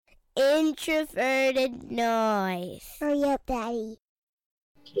introverted noise. Hurry up, Daddy.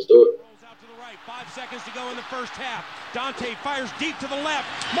 Let's do it. Rolls out to the right. 5 seconds to go in the first half. Dante fires deep to the left.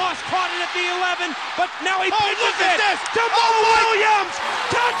 Moss caught it at the 11, but now he pitches it to Mo Williams.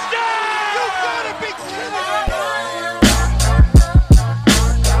 Touchdown! You gotta be kidding me!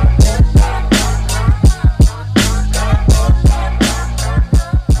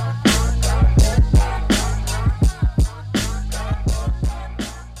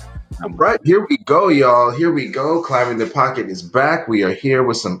 All right, here we go, y'all. Here we go. Climbing the Pocket is back. We are here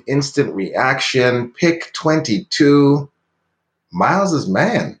with some instant reaction. Pick 22. Miles's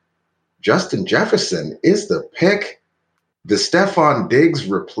man, Justin Jefferson, is the pick. The Stephon Diggs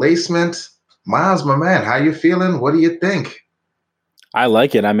replacement. Miles, my man, how you feeling? What do you think? I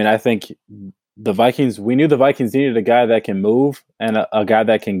like it. I mean, I think the Vikings, we knew the Vikings needed a guy that can move and a guy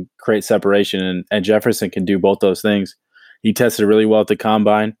that can create separation, and Jefferson can do both those things. He tested really well at the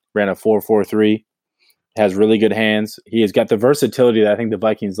combine, ran a 4.43, has really good hands. He has got the versatility that I think the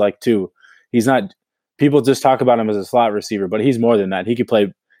Vikings like too. He's not, people just talk about him as a slot receiver, but he's more than that. He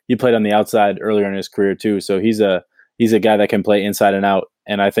played on the outside earlier in his career too. So he's a guy that can play inside and out.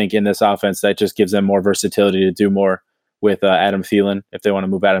 And I think in this offense, that just gives them more versatility to do more with Adam Thielen. If they want to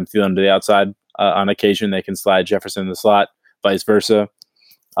move Adam Thielen to the outside on occasion, they can slide Jefferson in the slot, vice versa.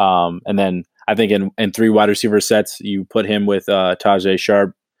 And then I think in three wide receiver sets, you put him with Tajay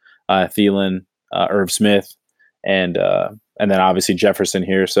Sharp, Thielen, Irv Smith, and then obviously Jefferson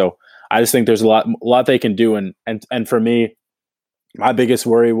here. So I just think there's a lot they can do. And for me, my biggest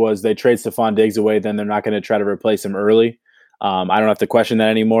worry was they trade Stephon Diggs away, then they're not going to try to replace him early. I don't have to question that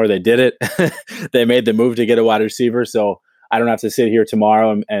anymore. They did it. They made the move to get a wide receiver. So I don't have to sit here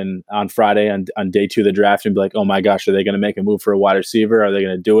tomorrow and on Friday on day 2 of the draft and be like, oh my gosh, are they going to make a move for a wide receiver? Are they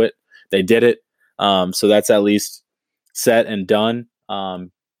going to do it? They did it. So that's at least set and done.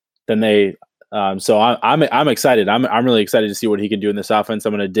 Then they, so I'm excited. I'm really excited to see what he can do in this offense.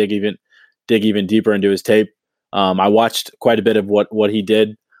 I'm going to dig even deeper into his tape. I watched quite a bit of what he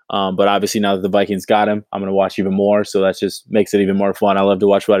did. But obviously now that the Vikings got him, I'm going to watch even more. So that just makes it even more fun. I love to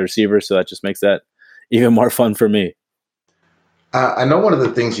watch wide receivers. So that just makes that even more fun for me. I know one of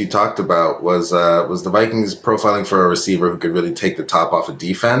the things you talked about was the Vikings profiling for a receiver who could really take the top off of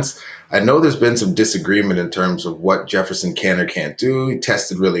defense. I know there's been some disagreement in terms of what Jefferson can or can't do. He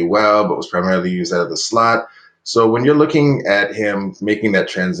tested really well, but was primarily used out of the slot. So when you're looking at him making that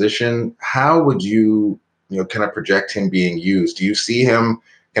transition, how would you kind of project him being used? Do you see him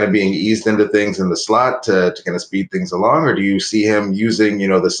kind of being eased into things in the slot to kind of speed things along, or do you see him using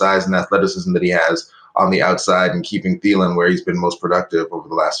the size and athleticism that he has on the outside and keeping Thielen where he's been most productive over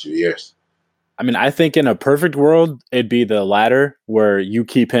the last few years? I mean, I think in a perfect world, it'd be the latter, where you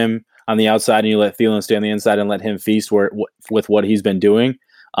keep him on the outside and you let Thielen stay on the inside and let him feast with what he's been doing.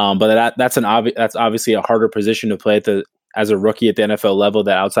 But that's obviously a harder position to play as a rookie at the NFL level,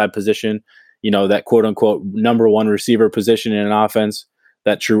 that outside position, that quote unquote number one receiver position in an offense,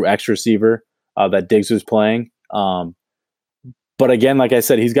 that true X receiver that Diggs was playing. But again, like I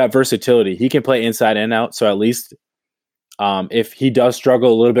said, he's got versatility. He can play inside and out. So at least if he does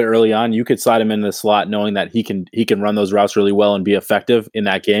struggle a little bit early on, you could slide him in the slot knowing that he can run those routes really well and be effective in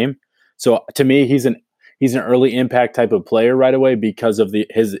that game. So to me, he's an early impact type of player right away because of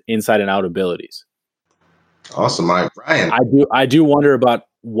his inside and out abilities. Awesome, Mike. Brian. I do wonder about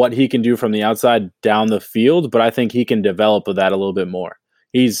what he can do from the outside down the field, but I think he can develop with that a little bit more.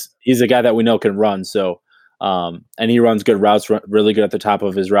 He's a guy that we know can run. So and he runs good routes, really good at the top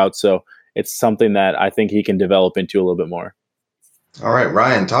of his routes. So it's something that I think he can develop into a little bit more. All right,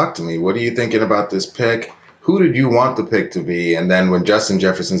 Ryan, talk to me. What are you thinking about this pick? Who did you want the pick to be? And then when Justin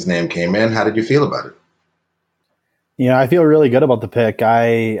Jefferson's name came in, how did you feel about it? I feel really good about the pick.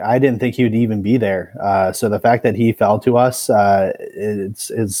 I didn't think he would even be there. So the fact that he fell to us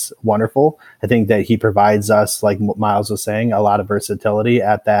is wonderful. I think that he provides us, like Miles was saying, a lot of versatility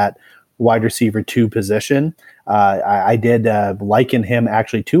at that wide receiver 2 position. I did liken him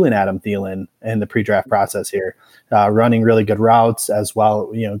actually to an Adam Thielen in the pre-draft process here, running really good routes as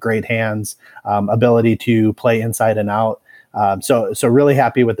well, great hands, ability to play inside and out. So really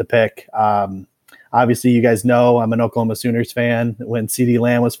happy with the pick. Obviously, you guys know I'm an Oklahoma Sooners fan. When CeeDee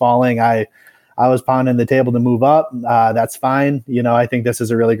Lamb was falling, I was pounding the table to move up. That's fine. I think this is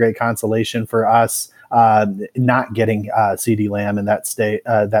a really great consolation for us not getting CeeDee Lamb in that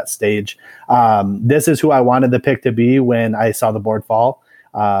stage. This is who I wanted the pick to be when I saw the board fall.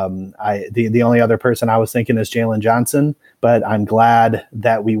 The only other person I was thinking is Jalen Johnson, but I'm glad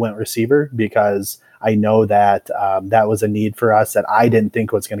that we went receiver because I know that that was a need for us that I didn't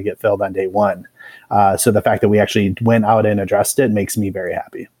think was going to get filled on day one. So the fact that we actually went out and addressed it makes me very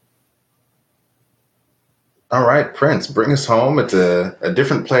happy. All right, Prince, bring us home. It's a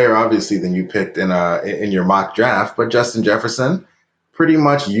different player, obviously, than you picked in your mock draft, but Justin Jefferson, pretty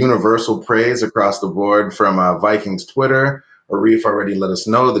much universal praise across the board from Vikings Twitter. Arif already let us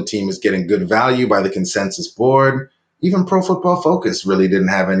know the team is getting good value by the consensus board. Even Pro Football Focus really didn't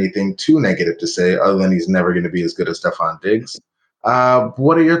have anything too negative to say, other than he's never going to be as good as Stephon Diggs.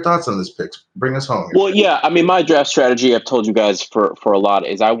 What are your thoughts on this pick? Bring us home here. Well, yeah, I mean, my draft strategy, I've told you guys for a lot,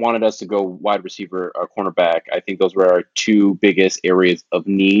 is I wanted us to go wide receiver or cornerback. I think those were our two biggest areas of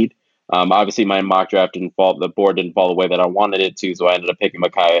need. Obviously, my mock draft the board didn't fall the way that I wanted it to, so I ended up picking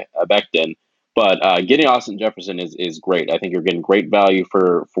Mekhi Becton. But getting Austin Jefferson is great. I think you're getting great value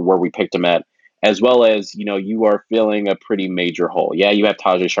for where we picked him at, as well as, you are filling a pretty major hole. Yeah, you have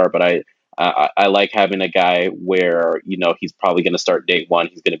Tajay Sharp, but I like having a guy where, he's probably going to start day one.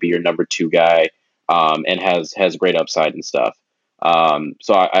 He's going to be your number two guy, and has great upside and stuff.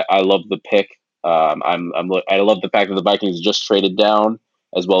 So I love the pick. I love the fact that the Vikings just traded down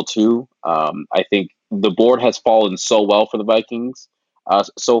as well too. I think the board has fallen so well for the Vikings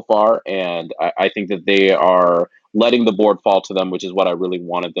so far, and I think that they are letting the board fall to them, which is what I really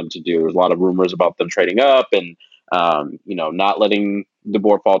wanted them to do. There's a lot of rumors about them trading up and not letting the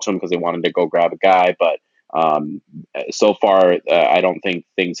board fall to them because they wanted to go grab a guy, but so far I don't think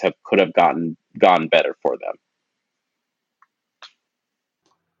things could have gone better for them.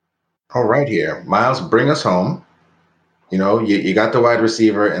 All right, here, Miles, bring us home. You got the wide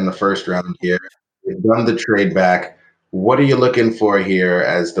receiver in the first round here. You've done the trade back. What are you looking for here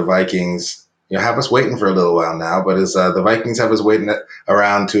as the Vikings? Have us waiting for a little while now, but as the Vikings have us waiting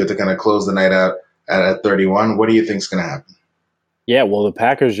around to kind of close the night out at 31, what do you think is going to happen? Yeah, well, the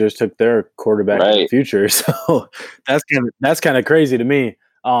Packers just took their quarterback in the future, so that's kind of crazy to me.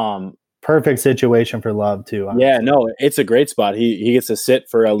 Perfect situation for Love too. Honestly. Yeah, no, it's a great spot. He gets to sit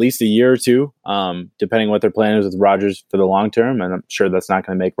for at least a year or two, depending on what their plan is with Rodgers for the long term. And I'm sure that's not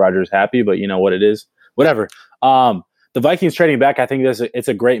going to make Rodgers happy, but you know what it is. Whatever. The Vikings trading back, I think it's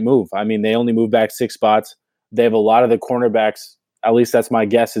a great move. I mean, they only moved back 6 spots. They have a lot of the cornerbacks. At least that's my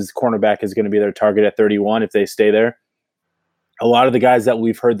guess. Is cornerback is going to be their target at 31 if they stay there. A lot of the guys that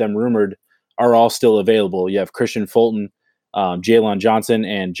we've heard them rumored are all still available. You have Christian Fulton, Jalen Johnson,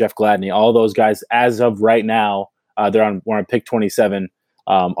 and Jeff Gladney. All those guys, as of right now, we're on pick 27.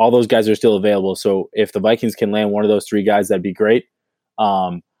 All those guys are still available. So if the Vikings can land one of those 3 guys, that'd be great.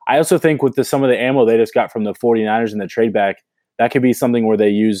 I also think with some of the ammo they just got from the 49ers in the trade back, that could be something where they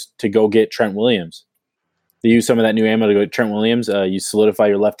use to go get Trent Williams. They use some of that new ammo to go get Trent Williams. You solidify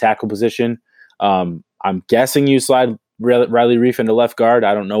your left tackle position. I'm guessing you slide Riley Reiff into left guard.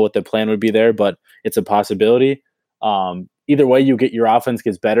 I don't know what the plan would be there, but it's a possibility. Either way, your offense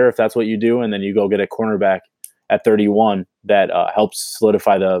gets better if that's what you do, and then you go get a cornerback at 31 that helps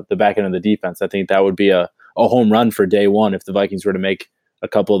solidify the back end of the defense. I think that would be a home run for day one if the Vikings were to make a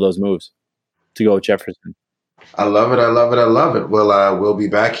couple of those moves to go with Jefferson. I love it. I love it. I love it. We'll be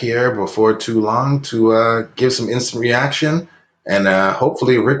back here before too long to give some instant reaction, and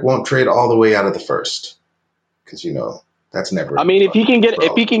hopefully Rick won't trade all the way out of the first, because that's never. I mean, if he can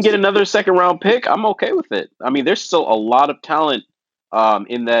get another second round pick, I'm okay with it. I mean, there's still a lot of talent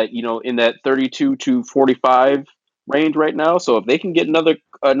in that 32 to 45 range right now. So if they can get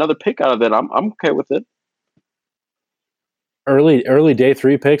another pick out of it, I'm okay with it. Early day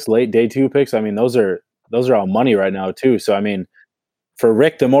 3 picks, late day 2 picks. I mean, those are all money right now too. So I mean, for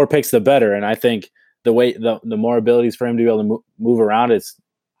Rick, the more picks, the better. And I think the more abilities for him to be able to move around,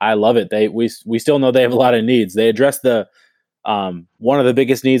 I love it. We still know they have a lot of needs. They addressed the one of the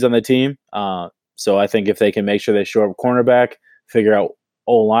biggest needs on the team. So I think if they can make sure they shore up cornerback, figure out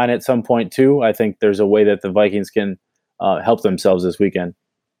O-line at some point too, I think there's a way that the Vikings can help themselves this weekend.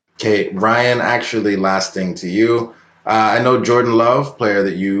 Okay, Ryan, actually last thing to you. I know Jordan Love, player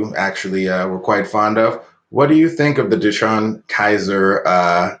that you actually were quite fond of. What do you think of the DeShone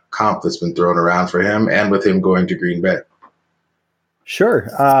Kizer comp that's been thrown around for him and with him going to Green Bay? Sure.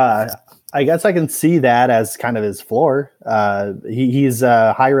 I guess I can see that as kind of his floor. He's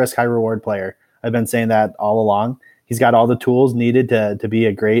a high-risk, high-reward player. I've been saying that all along. He's got all the tools needed to be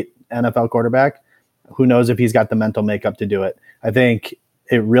a great NFL quarterback. Who knows if he's got the mental makeup to do it. I think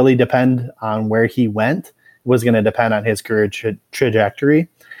it really depends on where he went. Was going to depend on his career trajectory.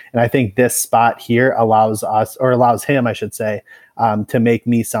 And I think this spot here allows him, I should say, to make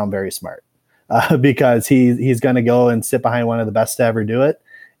me sound very smart because he's going to go and sit behind one of the best to ever do it.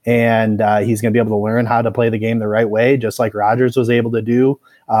 And he's going to be able to learn how to play the game the right way, just like Rodgers was able to do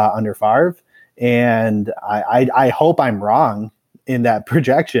under Favre. And I hope I'm wrong in that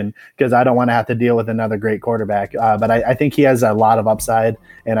projection because I don't want to have to deal with another great quarterback. But I think he has a lot of upside,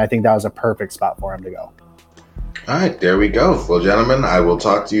 and I think that was a perfect spot for him to go. All right, there we go. Well, gentlemen, I will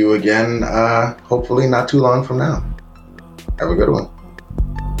talk to you again, hopefully not too long from now. Have a good one.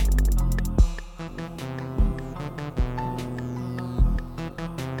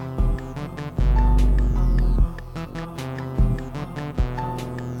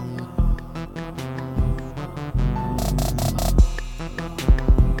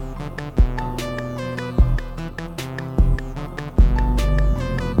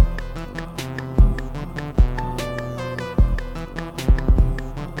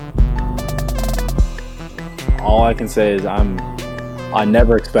 All I can say is I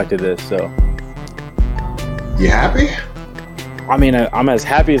never expected this. So you happy? I mean, I'm as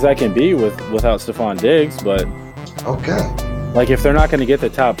happy as I can be without Stephon Diggs, but okay. Like if they're not going to get the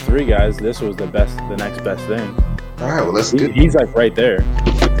top 3 guys, this was the next best thing. All right, well, let's He's like right there.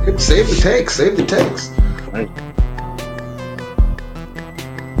 Save the takes. Right.